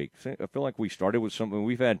have this week? I feel like we started with something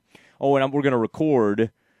we've had. Oh, and we're going to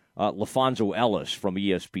record LaFonso Ellis from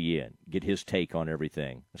ESPN, get his take on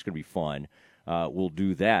everything. It's going to be fun. We'll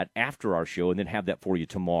do that after our show and then have that for you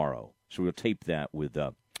tomorrow. So we'll tape that with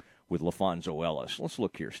LaFonso Ellis. Let's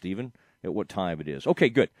look here, Stephen, at what time it is. Okay,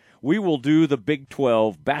 good. We will do the Big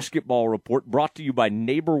 12 basketball report brought to you by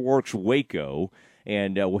NeighborWorks Waco,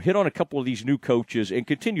 and we'll hit on a couple of these new coaches and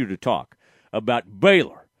continue to talk about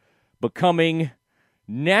Baylor becoming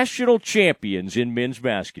national champions in men's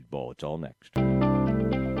basketball. It's all next.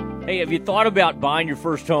 Hey, have you thought about buying your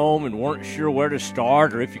first home and weren't sure where to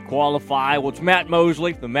start or if you qualify? Well, it's Matt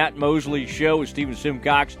Mosley, the Matt Mosley Show with Stephen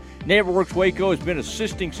Simcox. NeighborWorks Waco has been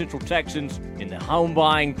assisting Central Texans in the home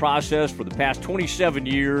buying process for the past 27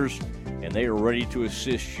 years, and they are ready to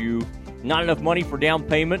assist you. Not enough money for down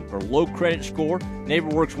payment or low credit score?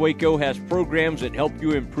 NeighborWorks Waco has programs that help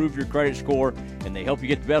you improve your credit score, and they help you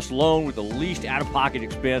get the best loan with the least out-of-pocket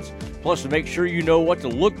expense. Plus, to make sure you know what to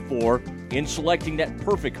look for in selecting that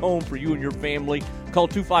perfect home for you and your family, call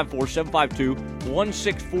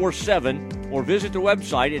 254-752-1647 or visit their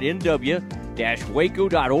website at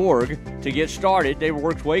nw-waco.org to get started.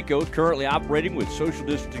 NeighborWorks Waco is currently operating with social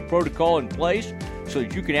distancing protocol in place so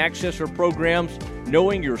that you can access their programs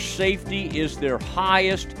knowing your safety is their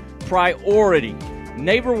highest priority.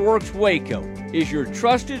 NeighborWorks Waco is your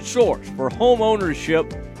trusted source for home ownership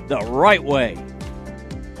the right way.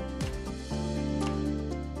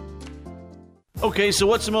 Okay, so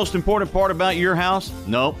what's the most important part about your house?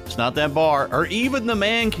 Nope, it's not that bar or even the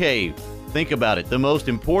man cave. Think about it. The most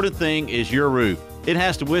important thing is your roof. It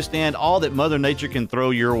has to withstand all that Mother Nature can throw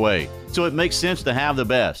your way. So it makes sense to have the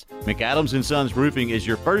best. McAdams & Sons Roofing is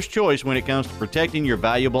your first choice when it comes to protecting your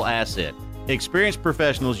valuable asset. Experienced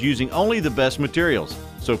professionals using only the best materials.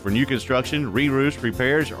 So for new construction, re-roofs,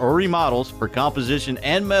 repairs, or remodels for composition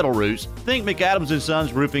and metal roofs, think McAdams &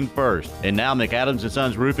 Sons Roofing first. And now McAdams &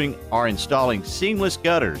 Sons Roofing are installing seamless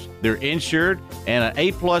gutters. They're insured and an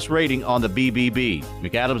A+ rating on the BBB.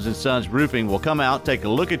 McAdams & Sons Roofing will come out, take a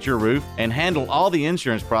look at your roof, and handle all the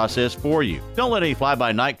insurance process for you. Don't let any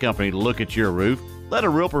fly-by-night company look at your roof. Let a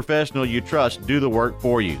real professional you trust do the work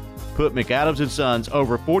for you. Put McAdams & Sons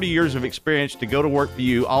over 40 years of experience to go to work for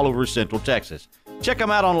you all over Central Texas. Check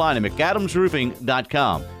them out online at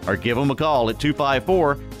McAdamsRoofing.com or give them a call at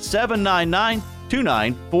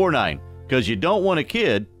 254-799-2949 because you don't want a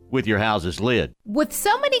kid with your house's lid. With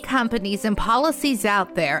so many companies and policies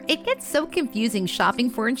out there, it gets so confusing shopping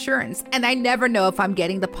for insurance, and I never know if I'm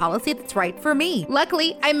getting the policy that's right for me.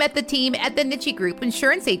 Luckily, I met the team at the Niche Group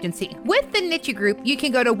Insurance Agency. With the Niche Group, you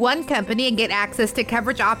can go to one company and get access to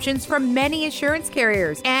coverage options from many insurance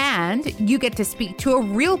carriers, and you get to speak to a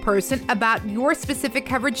real person about your specific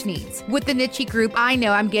coverage needs. With the Niche Group, I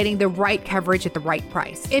know I'm getting the right coverage at the right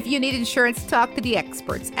price. If you need insurance, talk to the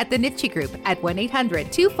experts at the Niche Group at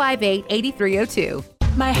 1-800-258-8302.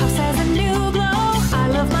 My house has a new glow. I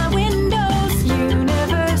love my windows.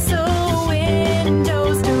 Universal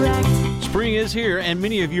Windows Direct. Spring is here, and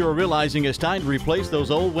many of you are realizing it's time to replace those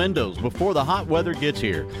old windows before the hot weather gets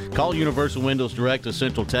here. Call Universal Windows Direct of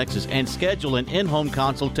Central Texas and schedule an in-home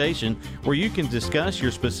consultation where you can discuss your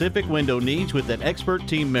specific window needs with an expert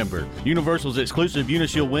team member. Universal's exclusive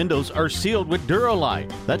Unishield windows are sealed with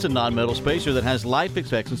Duralite. That's a non-metal spacer that has life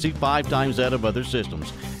expectancy 5 times that of other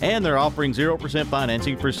systems. And they're offering 0%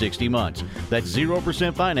 financing for 60 months. That's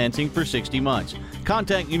 0% financing for 60 months.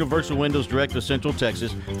 Contact Universal Windows Direct of Central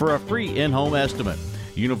Texas for a free in-home estimate.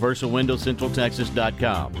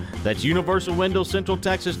 UniversalWindowsCentralTexas.com. That's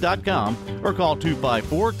UniversalWindowsCentralTexas.com or call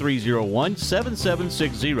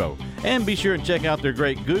 254-301-7760. And be sure and check out their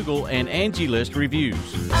great Google and Angie List reviews.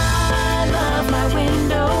 I love my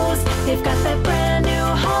windows. They've got that brand new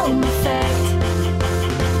home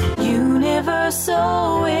effect.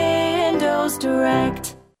 Universal Windows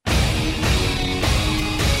Direct.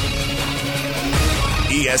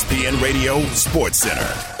 ESPN Radio Sports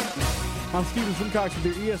Center. I'm Stephen Simcox with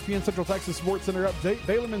your ESPN Central Texas Sports Center update.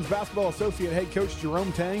 Baylor men's basketball associate head coach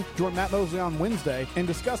Jerome Tang joined Matt Mosley on Wednesday and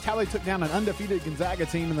discussed how they took down an undefeated Gonzaga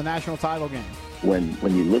team in the national title game.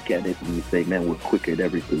 When you look at it and you say, man, we're quicker at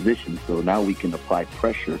every position, so now we can apply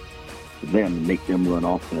pressure to them and make them run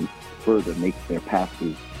offense further, make their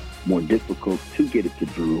passes more difficult to get it to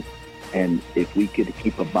Drew. And if we could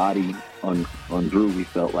keep a body on Drew, we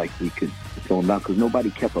felt like we could slow him down because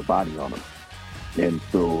nobody kept a body on him. And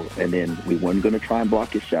then we weren't going to try and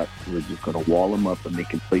block his shots. We were just going to wall him up and make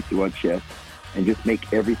him play through our chest and just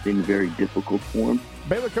make everything very difficult for him.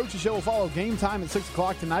 Baylor Coaches Show will follow Game Time at 6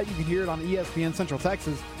 o'clock tonight. You can hear it on ESPN Central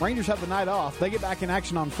Texas. Rangers have the night off. They get back in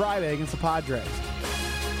action on Friday against the Padres.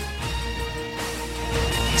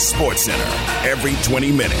 Sports Center, every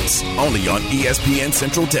 20 minutes, only on ESPN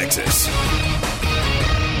Central Texas.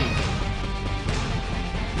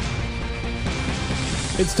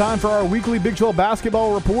 It's time for our weekly Big 12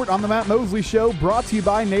 basketball report on the Matt Mosley Show, brought to you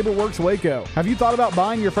by NeighborWorks Waco. Have you thought about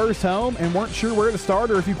buying your first home and weren't sure where to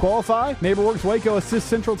start or if you qualify? NeighborWorks Waco assists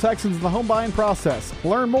Central Texans in the home buying process.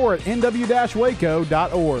 Learn more at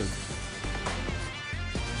nw-waco.org.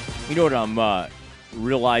 You know what I'm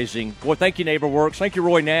realizing? Well, thank you, NeighborWorks. Thank you,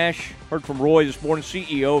 Roy Nash. Heard from Roy this morning,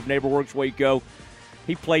 CEO of NeighborWorks Waco.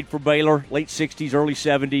 He played for Baylor, late 60s, early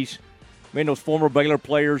 70s. Man, those former Baylor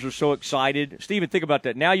players are so excited. Steven, think about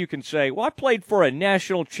that. Now you can say, well, I played for a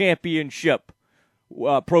national championship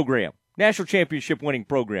program, national championship winning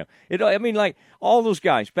program. Like all those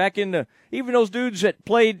guys back in the, even those dudes that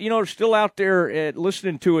played, are still out there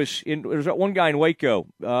listening to us. There's that one guy in Waco,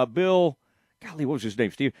 Bill, golly, what was his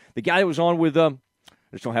name, Steve? The guy that was on with, I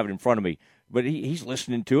just don't have it in front of me, but he's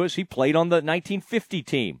listening to us. He played on the 1950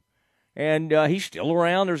 team. And he's still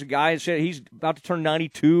around. There's a guy that said he's about to turn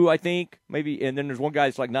 92, I think, maybe. And then there's one guy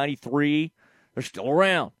that's like 93. They're still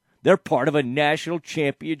around. They're part of a national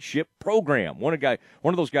championship program. One of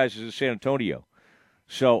those guys is in San Antonio.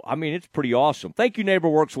 So, it's pretty awesome. Thank you,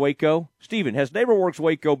 NeighborWorks Waco. Steven, has NeighborWorks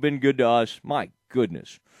Waco been good to us? My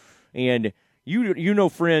goodness. And you know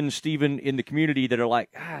friends, Steven, in the community that are like,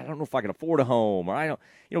 I don't know if I can afford a home, or I don't,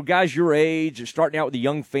 guys your age, starting out with a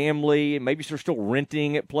young family, and maybe they're still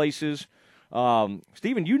renting at places.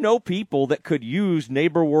 Steven, people that could use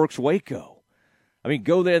NeighborWorks Waco.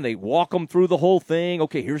 Go there and they walk them through the whole thing.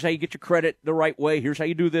 Okay, here's how you get your credit the right way. Here's how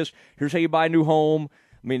you do this. Here's how you buy a new home.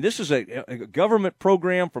 This is a government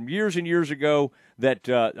program from years and years ago that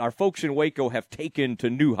our folks in Waco have taken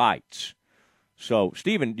to new heights. So,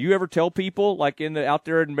 Steven, do you ever tell people, like out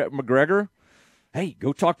there in McGregor, hey,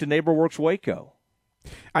 go talk to NeighborWorks Waco?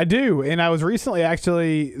 I do, and I was recently,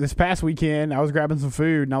 actually, this past weekend, I was grabbing some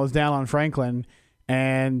food, and I was down on Franklin,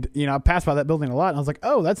 and, I passed by that building a lot, and I was like,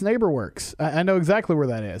 oh, that's NeighborWorks. I know exactly where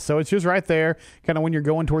that is. So it's just right there, kind of when you're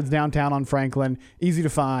going towards downtown on Franklin, easy to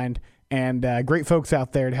find, and great folks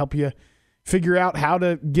out there to help you figure out how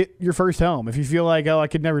to get your first home. If you feel like, oh, I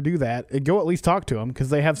could never do that, go at least talk to them, because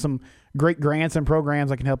they have some great grants and programs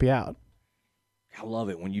that can help you out. I love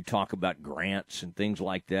it when you talk about grants and things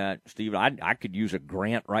like that. Steve, I could use a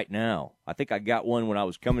grant right now. I think I got one when I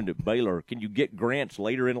was coming to Baylor. Can you get grants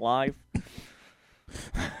later in life?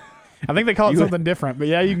 I think they call it something different, but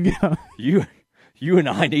yeah, you can get them. You and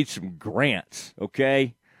I need some grants,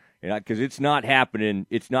 okay? Because it's not happening.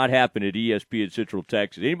 It's not happening at ESP in Central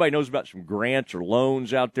Texas. Anybody knows about some grants or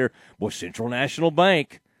loans out there? Boy, Central National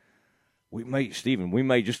Bank.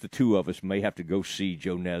 Just the two of us may have to go see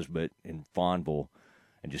Joe Nesbitt in Fonville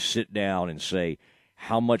and just sit down and say,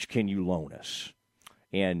 how much can you loan us?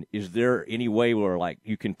 And is there any way where,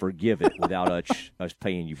 you can forgive it without us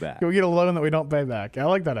paying you back? We'll get a loan that we don't pay back. I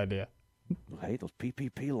like that idea. Hey, those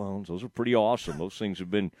PPP loans, those are pretty awesome. Those things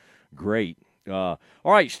have been great. All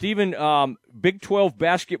right, Stephen, Big 12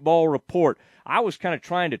 basketball report. I was kind of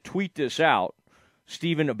trying to tweet this out,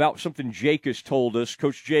 Stephen, about something Jacobs told us,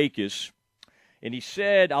 Coach Jacobs. And he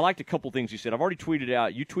said, I liked a couple things he said. I've already tweeted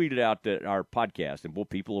out. You tweeted out our podcast. And,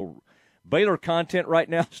 Baylor content right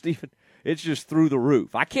now, Stephen, it's just through the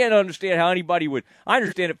roof. I can't understand how anybody would. I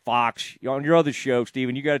understand at Fox, on your other show,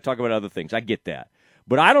 Stephen, you got to talk about other things. I get that.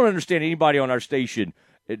 But I don't understand anybody on our station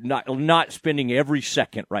not spending every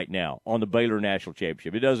second right now on the Baylor National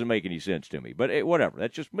Championship. It doesn't make any sense to me. But whatever.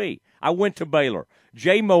 That's just me. I went to Baylor.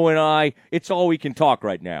 J-Mo and I, it's all we can talk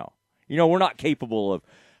right now. We're not capable of,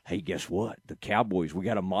 hey, guess what? The Cowboys, we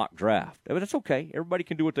got a mock draft. But that's okay. Everybody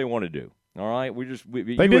can do what they want to do. All right?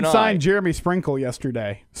 They did sign Jeremy Sprinkle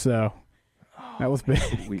yesterday, so that was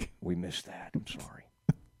big. We missed that. I'm sorry.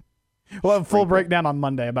 We'll have a full breakdown on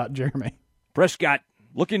Monday about Jeremy. Prescott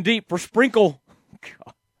looking deep for Sprinkle.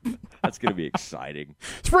 God, that's going to be exciting.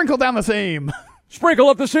 Sprinkle down the seam. Sprinkle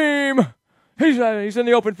up the seam. He's in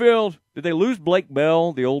the open field. Did they lose Blake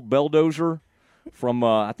Bell, the old belldozer? From,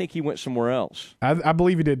 I think he went somewhere else. I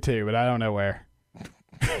believe he did too, but I don't know where.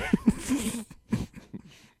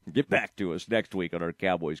 Get back to us next week on our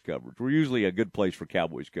Cowboys coverage. We're usually a good place for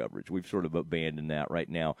Cowboys coverage. We've sort of abandoned that right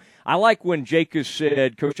now. I like when Coach Jacobs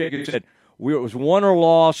said, it was won or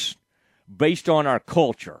lost based on our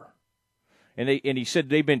culture. And he said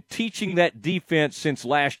they've been teaching that defense since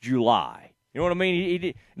last July. You know what I mean?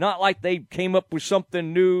 He not like they came up with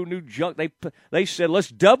something new junk. They said, let's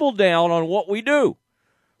double down on what we do.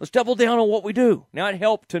 Let's double down on what we do. Now, it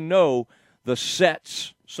helped to know the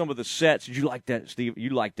sets, some of the sets. Did you like that, Steve? You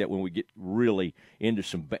like that when we get really into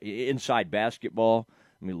some inside basketball?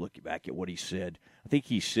 Let me look back at what he said. I think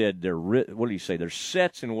he said what did he say? There's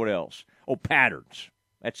sets and what else? Oh, patterns.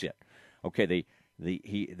 That's it. Okay, they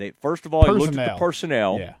first of all, he looked at the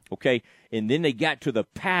personnel. Yeah. Okay, and then they got to the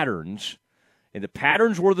patterns. And the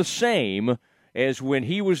patterns were the same as when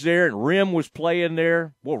he was there and Rim was playing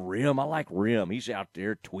there. Well, Rim, I like Rim. He's out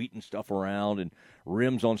there tweeting stuff around, and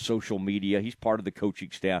Rim's on social media. He's part of the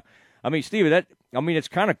coaching staff. I mean, Steven, it's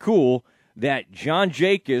kind of cool that John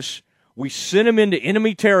Jacobs, we sent him into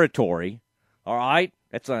enemy territory, all right?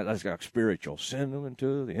 That's like spiritual. Send him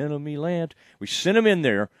into the enemy land. We sent him in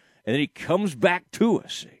there, and then he comes back to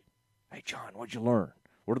us. Hey, John, what'd you learn?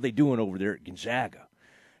 What are they doing over there at Gonzaga?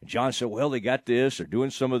 And John said, well, they got this. They're doing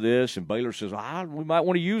some of this. And Baylor says, we might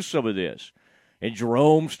want to use some of this. And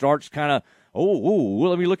Jerome starts kind of, well,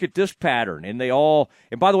 let me look at this pattern. And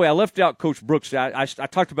and by the way, I left out Coach Brooks. I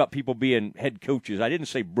talked about people being head coaches. I didn't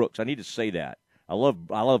say Brooks. I need to say that. I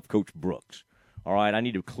love Coach Brooks. All right, I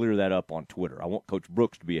need to clear that up on Twitter. I want Coach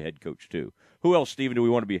Brooks to be a head coach, too. Who else, Steven, do we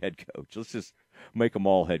want to be a head coach? Let's just make them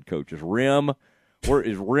all head coaches. Rim. Where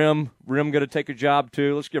is Rim? Rim going to take a job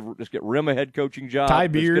too? Let's get Rim a head coaching job. Ty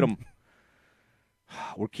Beard.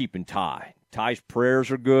 We're keeping Ty. Ty's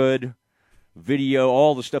prayers are good. Video,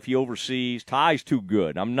 all the stuff he oversees. Ty's too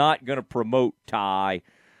good. I'm not going to promote Ty.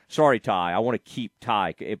 Sorry, Ty. I want to keep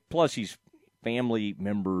Ty. Plus, he's family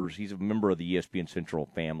members. He's a member of the ESPN Central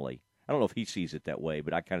family. I don't know if he sees it that way,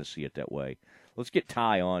 but I kind of see it that way. Let's get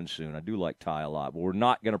Ty on soon. I do like Ty a lot, but we're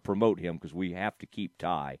not going to promote him because we have to keep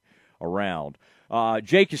Ty around.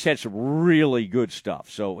 Jake has had some really good stuff.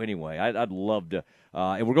 So anyway, I'd love to.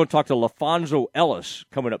 And we're going to talk to LaFonso Ellis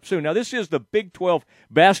coming up soon. Now, this is the Big 12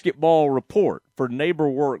 basketball report for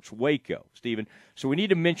NeighborWorks Waco, Stephen. So we need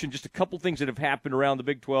to mention just a couple things that have happened around the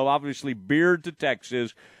Big 12. Obviously, Beard to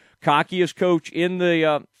Texas. Cockiest coach in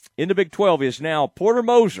the Big 12 is now Porter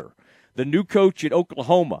Moser, the new coach at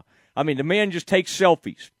Oklahoma. I mean, the man just takes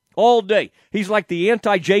selfies all day. He's like the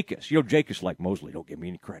anti-Jacobs. Jacobs like, Mosley, don't give me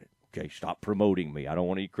any credit. Okay, stop promoting me. I don't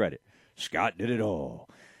want any credit. Scott did it all.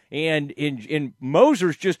 And in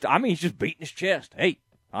Moser's he's just beating his chest. Hey,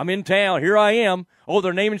 I'm in town. Here I am. Oh,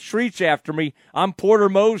 they're naming streets after me. I'm Porter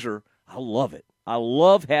Moser. I love it. I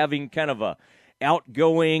love having kind of a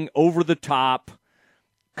outgoing, over-the-top,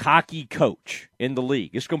 cocky coach in the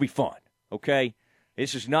league. It's going to be fun, okay?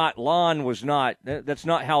 This is not, that's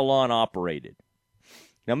not how Lon operated.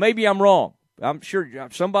 Now, maybe I'm wrong. I'm sure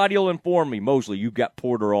somebody will inform me, Mosley, you got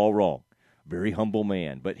Porter all wrong. Very humble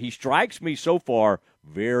man. But he strikes me so far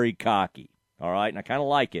very cocky, all right? And I kind of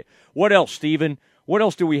like it. What else, Stephen? What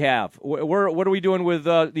else do we have? What are we doing with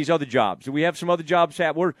these other jobs? Do we have some other jobs?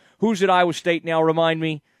 Who's at Iowa State now? Remind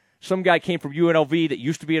me. Some guy came from UNLV that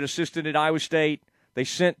used to be an assistant at Iowa State. They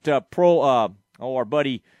sent our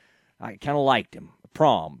buddy, I kind of liked him,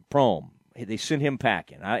 Prom. They sent him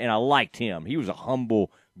packing, and I liked him. He was a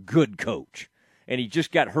humble, good coach. And he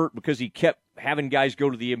just got hurt because he kept having guys go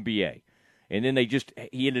to the NBA. And then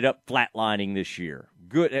he ended up flatlining this year.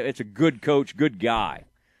 Good. It's a good coach, good guy.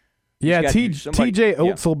 Yeah, TJ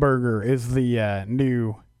Otzelberger is the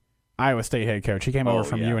new Iowa State head coach. He came over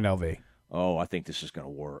from UNLV. Oh, I think this is going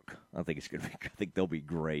to work. I think they'll be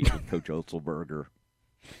great with Coach Otzelberger.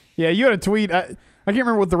 Yeah, you had a tweet. I can't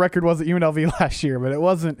remember what the record was at UNLV last year, but it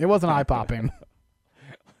wasn't eye-popping.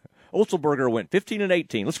 Otzelberger went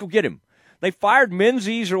 15-18. Let's go get him. They fired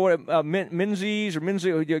Menzies,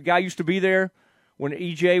 the guy used to be there when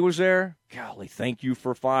EJ was there. Golly, thank you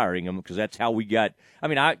for firing him because that's how we got. I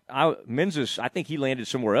mean, Menzies, I think he landed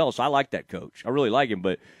somewhere else. I like that coach. I really like him,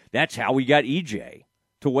 but that's how we got EJ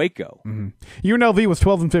to Waco. Mm-hmm. UNLV was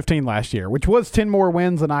 12-15 last year, which was 10 more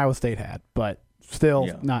wins than Iowa State had, but still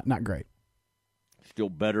not great. Still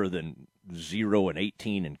better than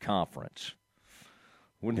 0-18 in conference.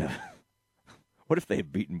 What if they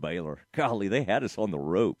had beaten Baylor? Golly, they had us on the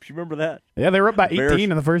ropes. You remember that? Yeah, they were up by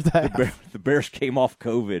 18 in the first half. The Bears came off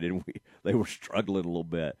COVID, and they were struggling a little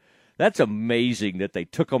bit. That's amazing that they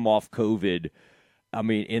took them off COVID,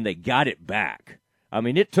 and they got it back.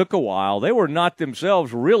 It took a while. They were not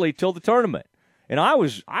themselves really till the tournament. And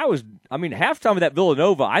halftime of that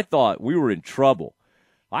Villanova, I thought we were in trouble.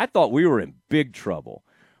 I thought we were in big trouble.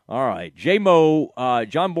 All right, J-Mo,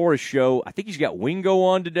 John Boris Show. I think he's got Wingo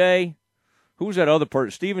on today. Who was that other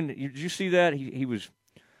person? Steven, did you see that?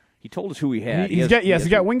 He told us who he had. He's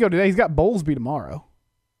got Wingo today. He's got Bowlesby tomorrow,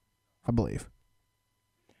 I believe.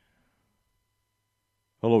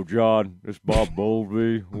 Hello, John. It's Bob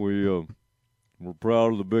Bowlesby. We're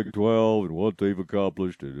proud of the Big 12 and what they've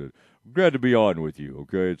accomplished. And I'm glad to be on with you,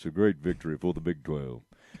 okay? It's a great victory for the Big 12.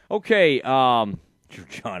 Okay, John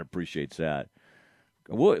appreciates that.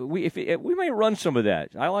 We may run some of that.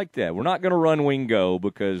 I like that. We're not going to run Wingo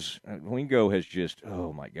because Wingo has just,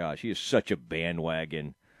 oh, my gosh, he is such a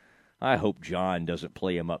bandwagon. I hope John doesn't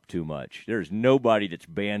play him up too much. There's nobody that's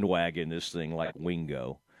bandwagon this thing like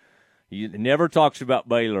Wingo. He never talks about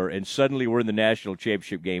Baylor, and suddenly we're in the national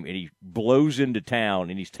championship game, and he blows into town,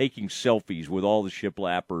 and he's taking selfies with all the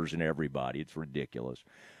shiplappers and everybody. It's ridiculous.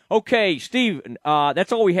 Okay, Steve,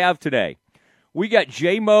 that's all we have today. We got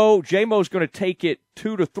J-Mo. J-Mo's going to take it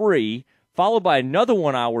 2 to 3, followed by another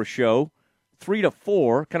 1-hour show, 3 to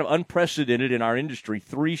 4, kind of unprecedented in our industry,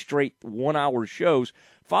 3 straight 1-hour shows,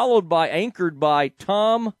 anchored by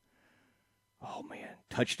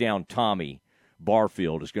Touchdown Tommy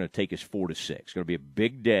Barfield is going to take us 4 to 6. It's going to be a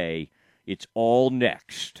big day. It's all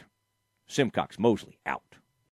next. Simcox, Mosley, out.